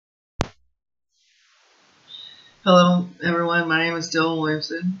Hello, everyone. My name is Dylan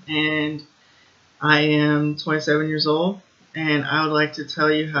Williamson, and I am 27 years old, and I would like to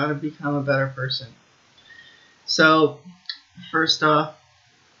tell you how to become a better person. So, first off,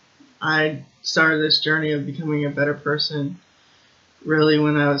 I started this journey of becoming a better person really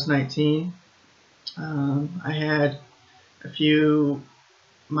when I was 19. I had a few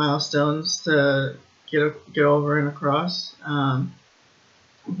milestones to get over and across,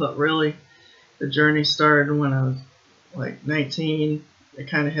 but really, the journey started when I was like 19.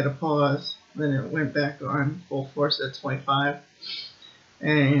 It kind of hit a pause. Then it went back on full force at 25.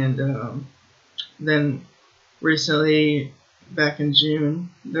 And then recently, back in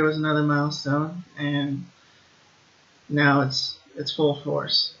June, there was another milestone, and now it's full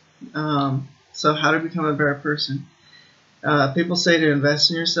force. So how to become a better person? People say to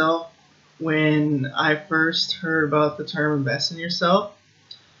invest in yourself. When I first heard about the term invest in yourself,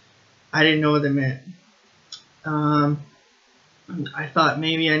 I didn't know what it meant. Um, I thought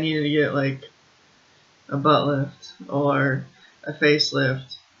maybe I needed to get like a butt lift or a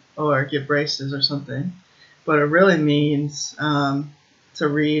facelift or get braces or something. But it really means to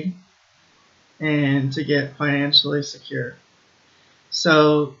read and to get financially secure.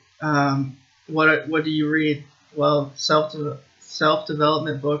 So what do you read? Well, self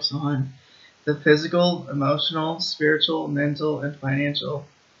development books on the physical, emotional, spiritual, mental, and financial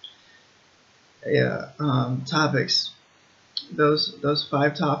topics. Those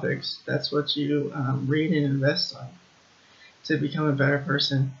five topics. That's what you read and invest on to become a better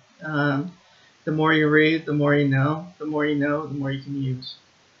person. The more you read, the more you know. The more you know, the more you can use.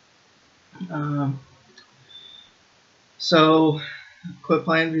 Um, so, quit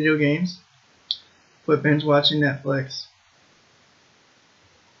playing video games. Quit binge watching Netflix.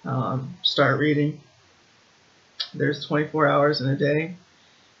 Start reading. There's 24 hours in a day.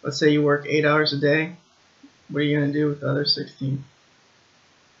 Let's say you work 8 hours a day. What are you going to do with the other 16?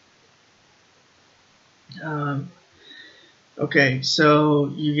 Okay, so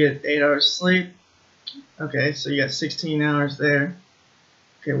you get 8 hours of sleep. Okay, so you got 16 hours there.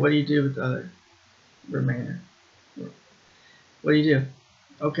 Okay, what do you do with the other remainder? What do you do?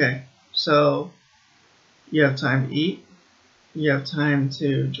 Okay, so you have time to eat. You have time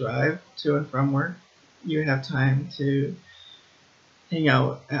to drive to and from work. You have time to hang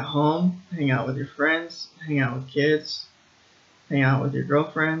out at home, hang out with your friends, hang out with kids, hang out with your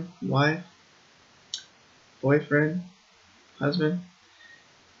girlfriend, wife, boyfriend, husband.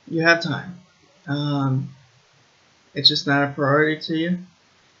 You have time. It's just not a priority to you.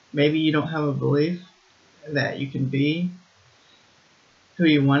 Maybe you don't have a belief that you can be who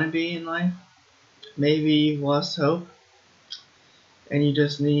you want to be in life. Maybe you've lost hope and you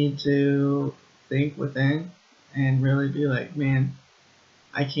just need to think within and really be like, man,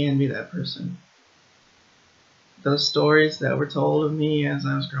 I can be that person. Those stories that were told of me as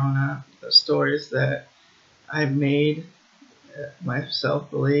I was growing up, the stories that I've made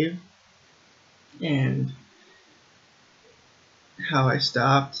myself believe, and how I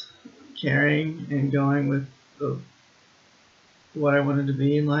stopped caring and going with what I wanted to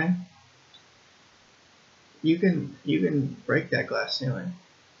be in life. You can break that glass ceiling.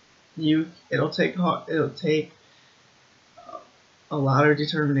 It'll take a lot of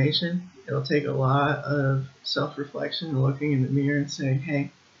determination. It'll take a lot of self-reflection, looking in the mirror and saying,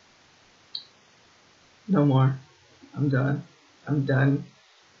 hey, no more. I'm done. I'm done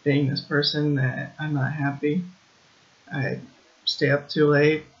being this person that I'm not happy. I stay up too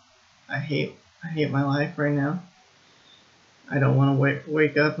late. I hate my life right now. I don't want to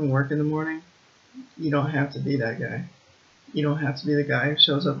wake up and work in the morning. You don't have to be that guy. You don't have to be the guy who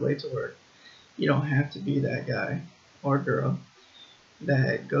shows up late to work. You don't have to be that guy or girl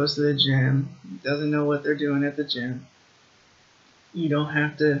that goes to the gym, doesn't know what they're doing at the gym. You don't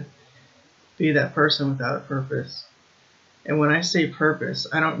have to be that person without a purpose. And when I say purpose,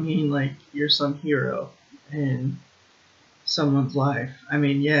 I don't mean like you're some hero in someone's life. I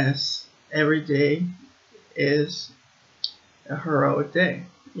mean, yes, every day is a heroic day.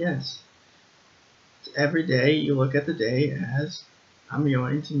 Yes. Every day you look at the day as, I'm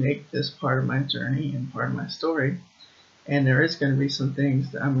going to make this part of my journey and part of my story. And there is going to be some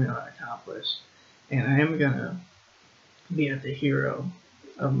things that I'm going to accomplish. And I am going to be the hero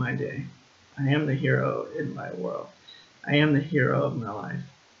of my day. I am the hero in my world. I am the hero of my life.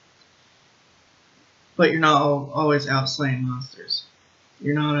 But you're not always out slaying monsters.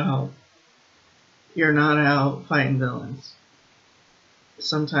 You're not out. You're not out fighting villains.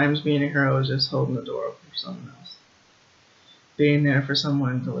 Sometimes being a hero is just holding the door open for someone else. Being there for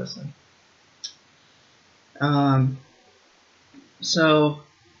someone to listen.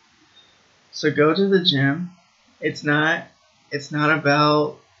 So go to the gym. It's not. It's not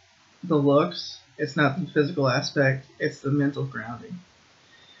about the looks. It's not the physical aspect. It's the mental grounding.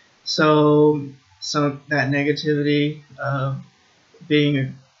 So that negativity of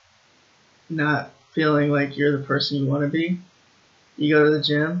being not feeling like you're the person you want to be. You go to the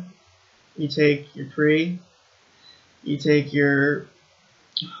gym. You take your pre. You take your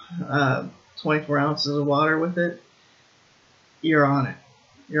 24 ounces of water with it. You're on it.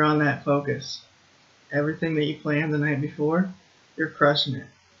 You're on that focus. Everything that you planned the night before, you're crushing it.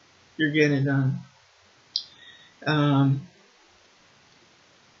 You're getting it done.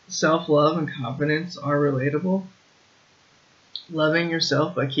 Self-love and confidence are relatable. Loving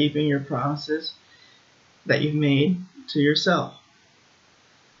yourself by keeping your promises that you've made to yourself.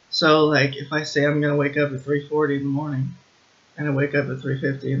 So, like, if I say I'm going to wake up at 3:40 in the morning, and I wake up at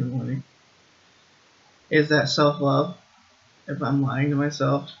 3:50 in the morning, is that self-love? If I'm lying to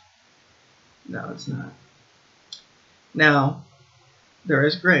myself? No, it's not. Now, there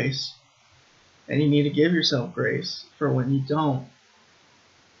is grace, and you need to give yourself grace for when you don't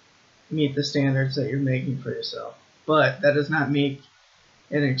meet the standards that you're making for yourself. But that does not make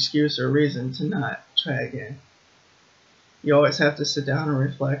an excuse or reason to not try again. You always have to sit down and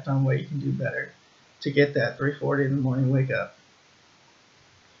reflect on what you can do better to get that 3:40 in the morning wake up.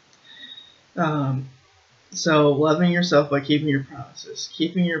 So loving yourself by keeping your promises.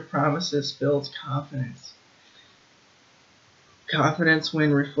 Keeping your promises builds confidence. Confidence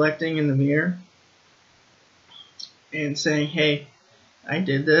when reflecting in the mirror and saying, hey, I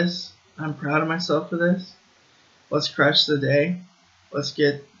did this. I'm proud of myself for this. Let's crush the day. Let's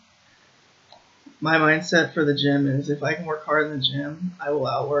get... My mindset for the gym is if I can work hard in the gym, I will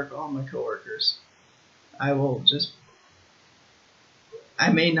outwork all my coworkers. I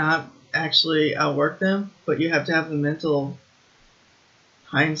may not actually outwork them, but you have to have the mental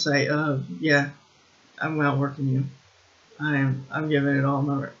hindsight of, yeah, I'm outworking you. I'm giving it all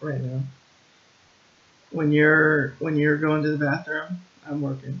right now. When you're going to the bathroom, I'm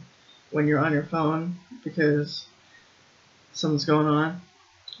working. When you're on your phone because something's going on,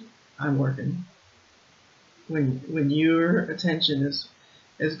 I'm working. When your attention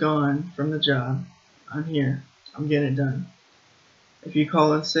is gone from the job, I'm here. I'm getting it done. If you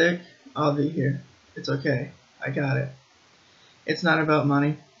call in sick, I'll be here. It's okay. I got it. It's not about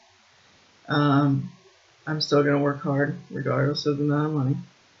money. I'm still gonna work hard regardless of the amount of money.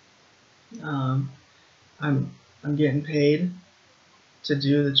 I'm getting paid to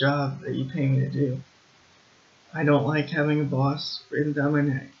do the job that you pay me to do. I don't like having a boss breathing down my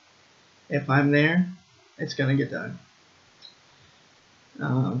neck. If I'm there, it's gonna get done.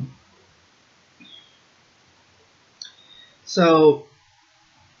 So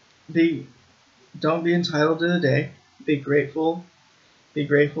don't be entitled to the day. Be grateful. Be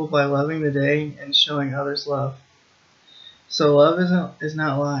grateful by loving the day and showing others love. So love is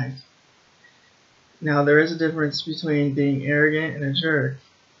not lies. Now there is a difference between being arrogant and a jerk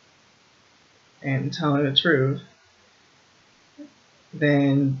and telling the truth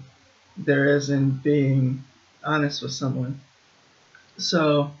than there is in being honest with someone.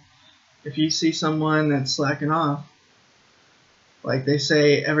 So if you see someone that's slacking off, like they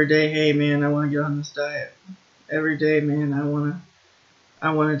say every day, hey man, I want to get on this diet. Every day, man, I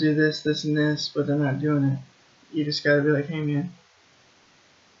want to do this, this, and this, but they're not doing it. You just gotta be like, hey man,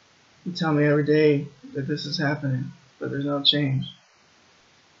 you tell me every day that this is happening, but there's no change.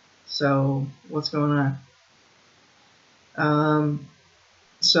 So what's going on?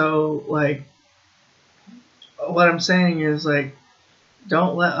 So like, what I'm saying is like,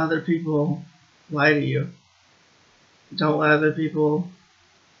 don't let other people lie to you. Don't let other people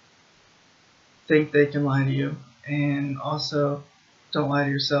think they can lie to you, and also don't lie to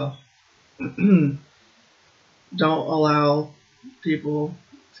yourself. Don't allow people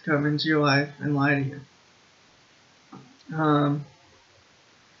to come into your life and lie to you.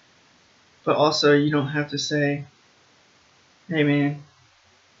 But also, you don't have to say, hey man,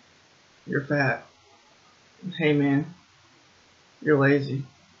 you're fat. Hey man, you're lazy.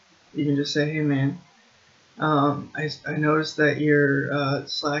 You can just say, hey man, I noticed that you're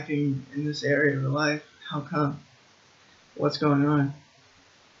slacking in this area of your life. How come? What's going on?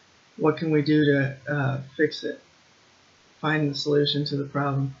 What can we do to fix it? Find the solution to the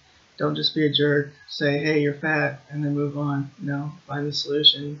problem. Don't just be a jerk. Say, hey, you're fat, and then move on. No, find the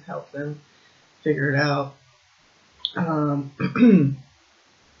solution. Help them figure it out.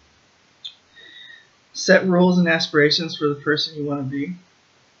 Set rules and aspirations for the person you want to be.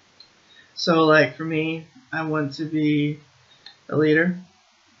 So, like for me, I want to be a leader,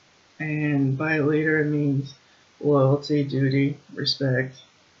 and by a leader it means loyalty, duty, respect,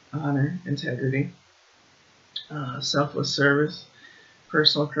 honor, integrity. selfless service,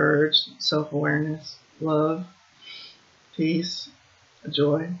 personal courage, self-awareness, love, peace,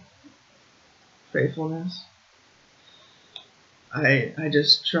 joy, faithfulness. I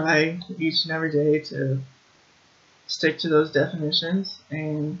just try each and every day to stick to those definitions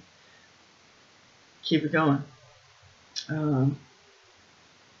and keep it going. Um,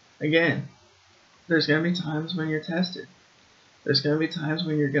 Again, there's going to be times when you're tested. There's going to be times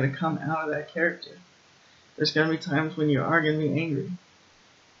when you're going to come out of that character. There's going to be times when you are going to be angry.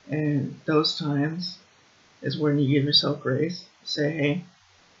 And those times is when you give yourself grace. Say, hey,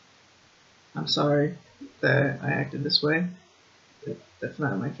 I'm sorry that I acted this way. That's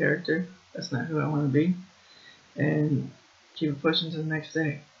not my character. That's not who I want to be. And keep it pushing to the next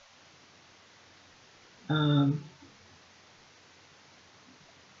day.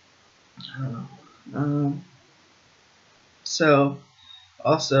 I don't know. So,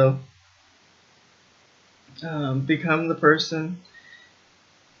 also, become that person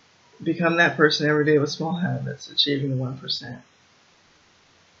every day with small habits, achieving the 1%.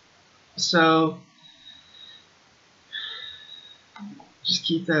 So, just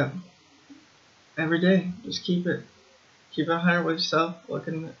keep that every day. Just keep it 100 with yourself. Look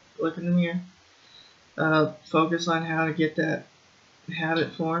in the mirror. Focus on how to get that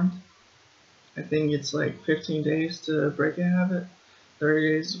habit formed. I think it's like 15 days to break a habit, 30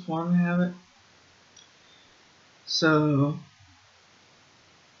 days to form a habit. So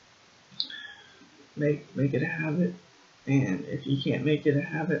make it a habit, and if you can't make it a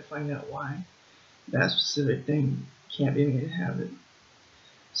habit, find out why that specific thing can't be made a habit.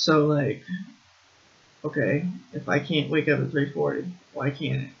 So like, okay, if I can't wake up at 3:40, why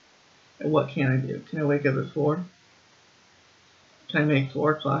can't I? And what can I do? Can I wake up at 4? Can I make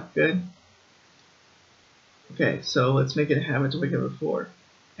 4 o'clock good? Okay, so let's make it a habit to wake up at 4.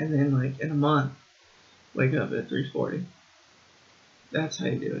 And then like in a month, wake up at 3:40. That's how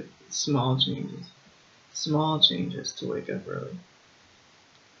you do it. Small changes. Small changes to wake up early.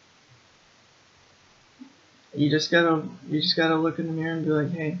 You just gotta look in the mirror and be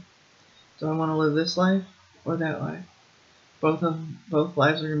like, hey, do I want to live this life or that life? Both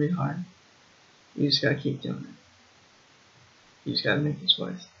lives are gonna be hard. You just gotta keep doing it. You just gotta make the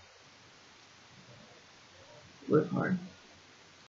choice. Live hard.